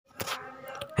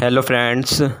Hello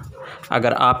friends,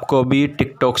 अगर आपको भी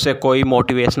टिकटॉक से कोई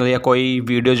मोटिवेशनल या कोई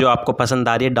वीडियो जो आपको पसंद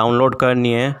आ रही है डाउनलोड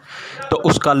करनी है तो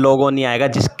उसका लोगो नहीं आएगा।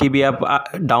 जिसकी भी आप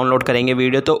डाउनलोड करेंगे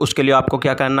वीडियो तो उसके लिए आपको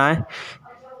क्या करना है,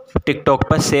 टिकटॉक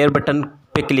पर शेयर बटन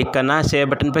पे क्लिक करना है। शेयर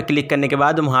बटन पर क्लिक करने के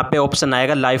बाद वहाँ पे ऑप्शन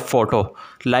आएगा लाइव फ़ोटो।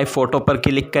 लाइव फ़ोटो पर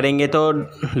क्लिक करेंगे तो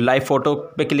लाइव फ़ोटो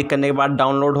पे क्लिक करने के बाद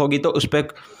डाउनलोड होगी तो उस पर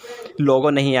लोगो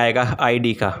नहीं आएगा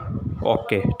आईडी का।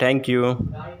 Okay, thank you.